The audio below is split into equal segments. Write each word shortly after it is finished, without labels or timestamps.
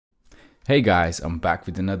Hey guys, I'm back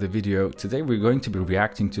with another video. Today we're going to be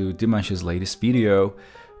reacting to Dimash's latest video,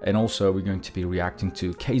 and also we're going to be reacting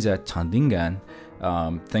to KZ Tandingan.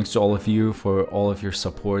 Thanks to all of you for all of your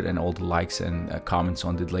support and all the likes and comments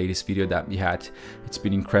on the latest video that we had. It's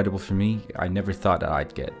been incredible for me. I never thought that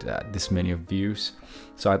I'd get this many of views.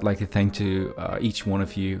 So I'd like to thank to each one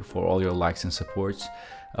of you for all your likes and supports.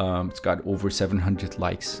 It's got over 700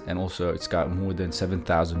 likes, and also it's got more than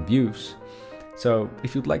 7,000 views. So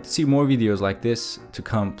if you'd like to see more videos like this to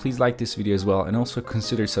come, please like this video as well, and also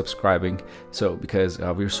consider subscribing, because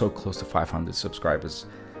we're so close to 500 subscribers.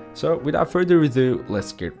 So without further ado,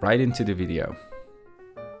 let's get right into the video.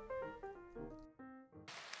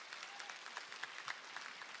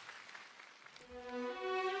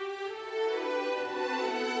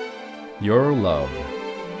 Your Love.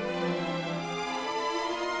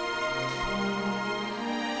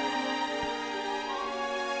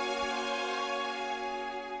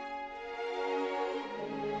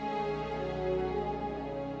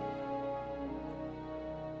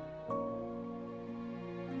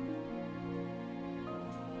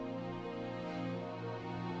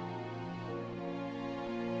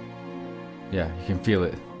 Yeah, you can feel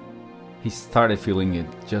it. He started feeling it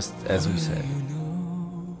just as we said.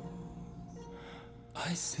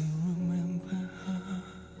 I still remember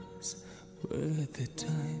us, were the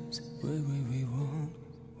times where we won,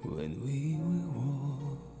 when we were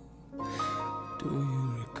war. Do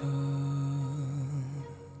you recall?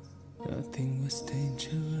 Nothing was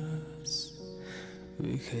dangerous.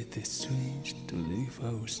 We had the strength to live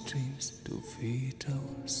our dreams, to feed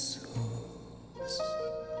our souls.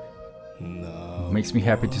 Makes me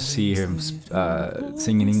happy to see him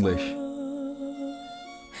sing in English.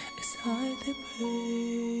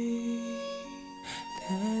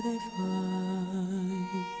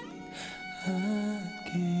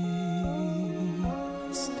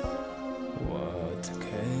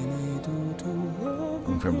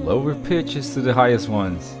 From lower pitches to the highest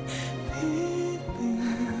ones.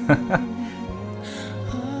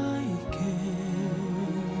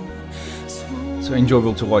 So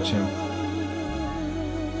enjoyable to watch him.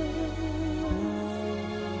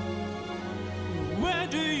 Where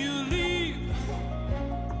do you live?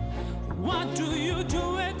 What do you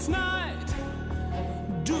do at night?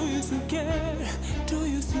 Do you still care? Do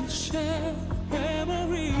you still share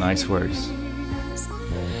memories? Nice words.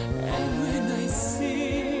 And when I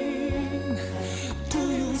sing, do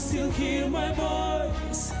you still hear my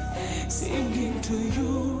voice? Singing to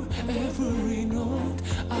you every note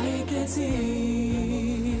I can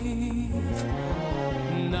see.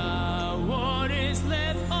 Now what is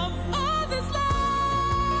left of all this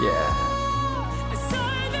love? Yeah.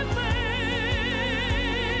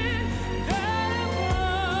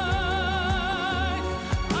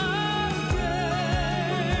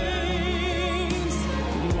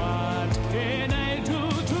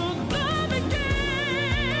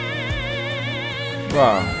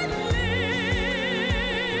 Wow.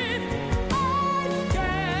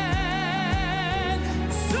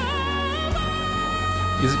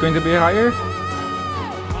 Is it going to be higher?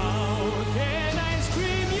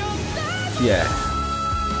 Yeah.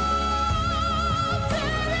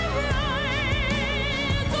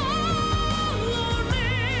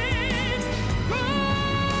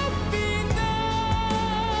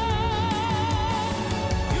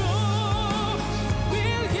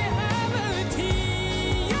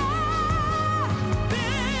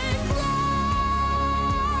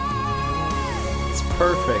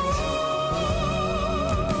 Perfect.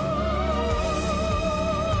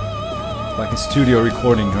 Like a studio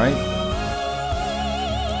recording, right?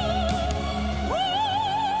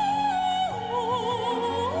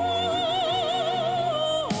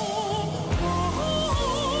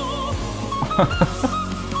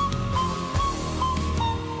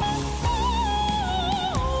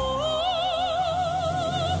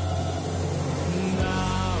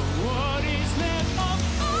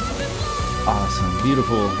 Awesome,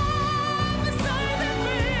 beautiful.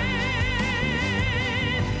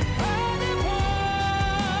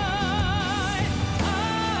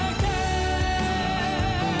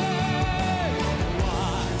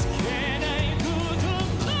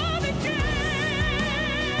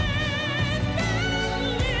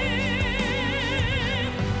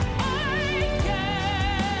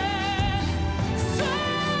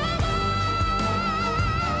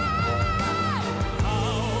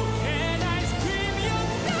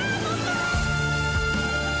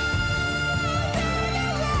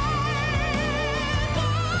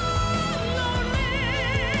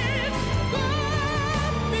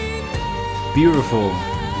 Beautiful.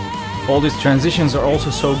 All these transitions are also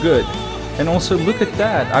so good. And also look at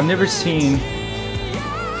that. I've never seen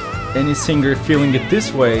any singer feeling it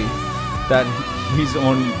this way, that he's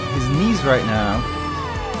on his knees right now.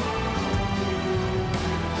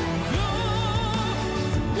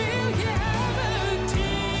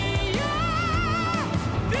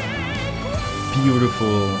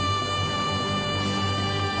 Beautiful.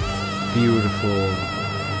 Beautiful.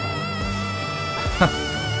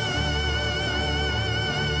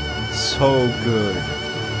 So good.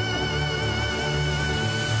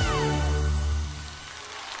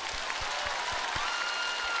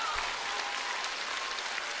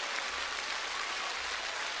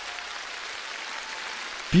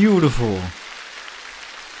 Beautiful.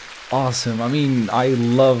 Awesome. I mean, I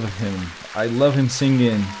love him. I love him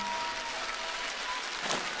singing.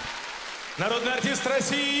 Народный артист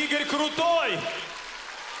России Игорь Крутой.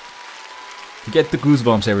 You get the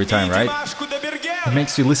goosebumps every time, right? Dimash Kudaibergen. It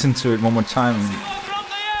makes you listen to it one more time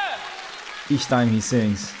each time he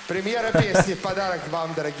sings. Премьера песни в подарок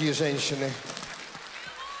вам, дорогие женщины.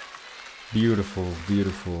 Beautiful,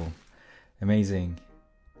 beautiful, amazing.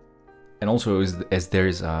 And also, as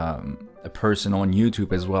there's a person on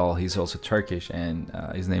YouTube as well, he's also Turkish, and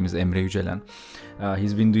his name is Emre Yücelen.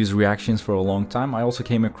 He's been doing these reactions for a long time. I also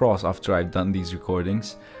came across after I've done these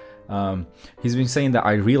recordings. He's been saying that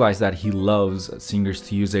I realized that he loves singers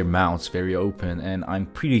to use their mouths very open, and I'm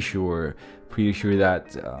pretty sure that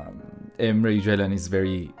Emre Yücelen is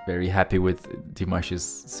very, very happy with Dimash's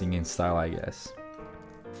singing style, I guess.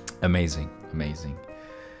 Amazing, amazing,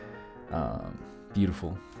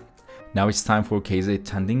 beautiful. Now it's time for KZ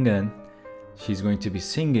Tandingan. She's going to be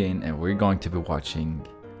singing, and we're going to be watching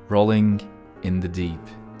Rolling in the Deep.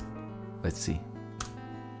 Let's see.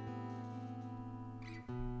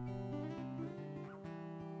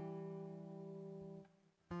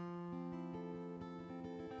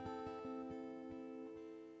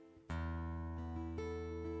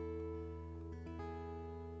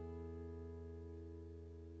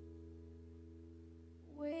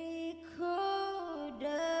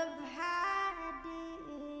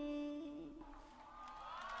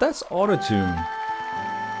 That's auto-tune.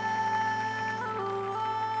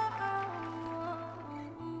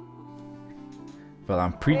 But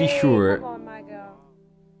I'm pretty sure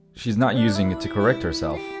she's not using it to correct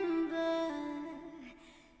herself.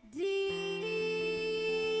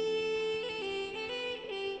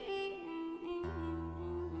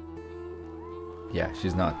 Yeah,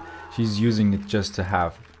 she's not. She's using it just to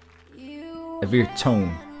have a weird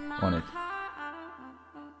tone on it.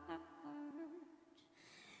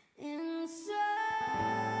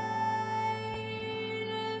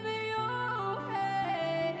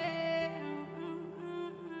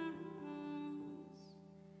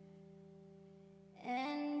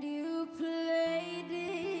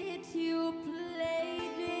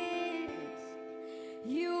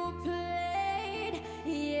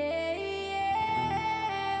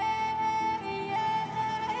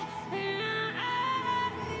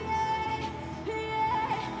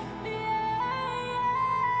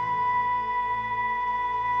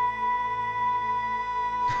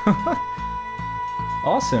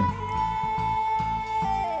 Awesome.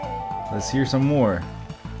 Let's hear some more.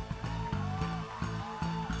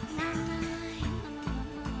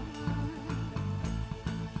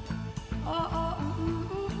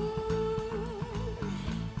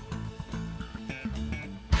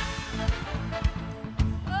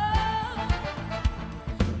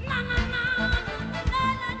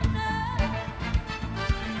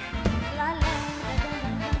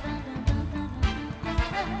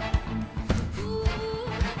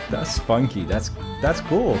 That's funky. That's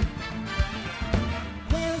cool.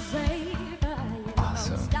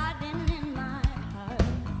 Awesome.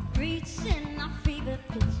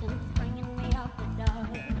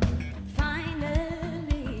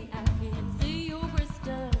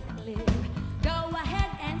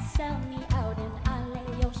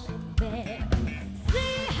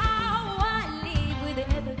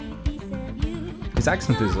 His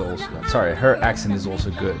accent is also, sorry, her accent is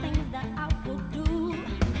also good.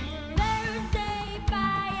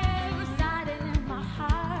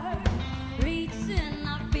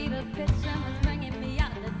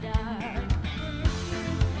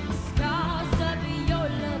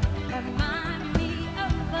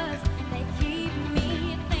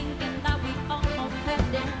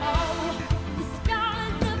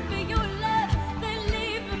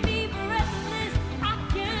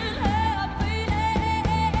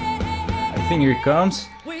 I think here it comes.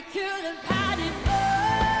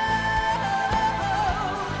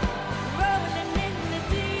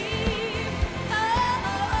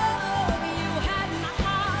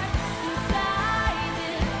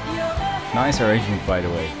 Nice arrangement, by the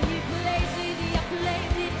way.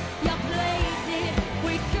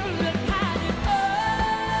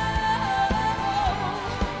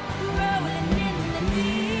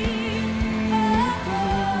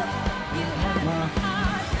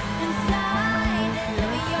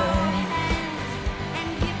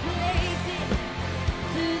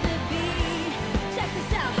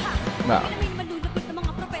 Wow.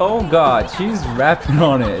 Oh god, she's rapping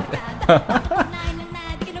on it.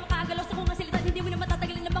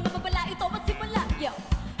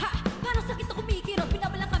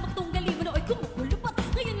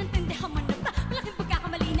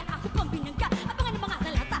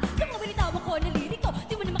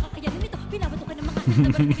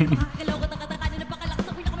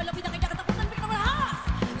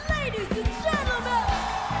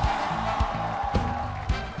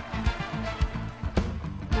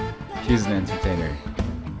 She's an entertainer.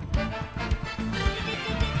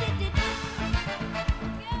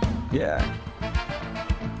 Yeah.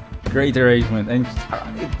 Great arrangement, and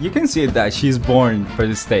you can see that she's born for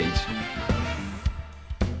the stage.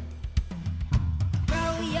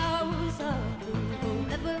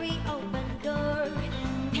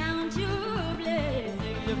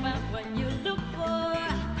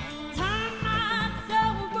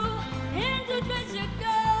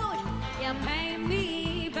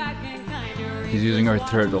 She's using her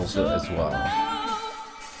third also as well.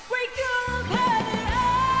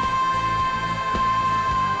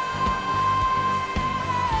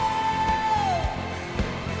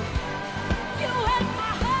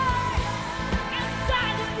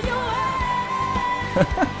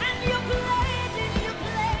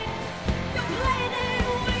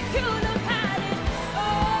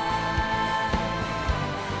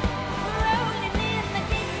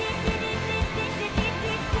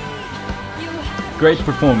 Great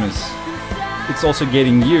performance. It's also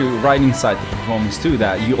getting you right inside the performance too,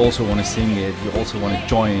 that you also want to sing it, you also want to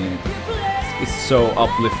join it. It's so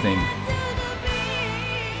uplifting.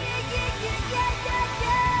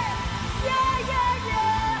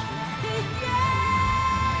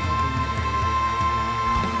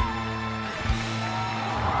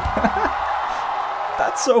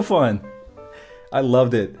 That's so fun. I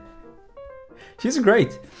loved it. She's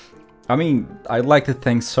great. I mean, I'd like to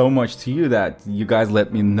thank so much to you that you guys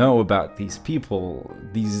let me know about these people,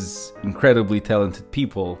 these incredibly talented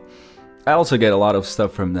people. I also get a lot of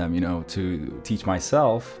stuff from them, you know, to teach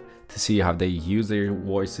myself, to see how they use their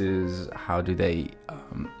voices, how do they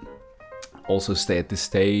also stay at the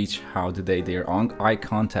stage, how do they their eye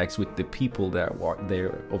contacts with the people that are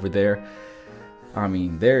there over there. I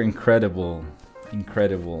mean, they're incredible,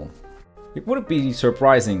 incredible. It wouldn't be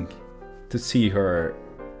surprising to see her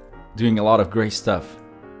doing a lot of great stuff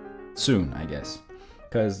soon, I guess,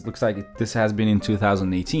 because looks like this has been in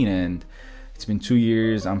 2018 and it's been 2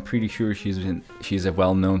 years. I'm pretty sure she's a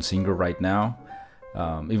well-known singer right now,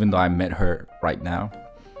 even though I met her right now.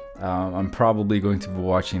 I'm probably going to be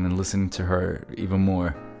watching and listening to her even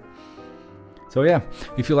more. So yeah,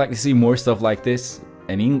 if you'd like to see more stuff like this,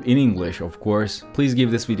 and in English of course, please give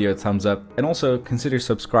this video a thumbs up and also consider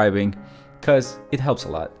subscribing because it helps a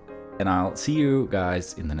lot. And I'll see you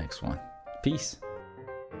guys in the next one. Peace.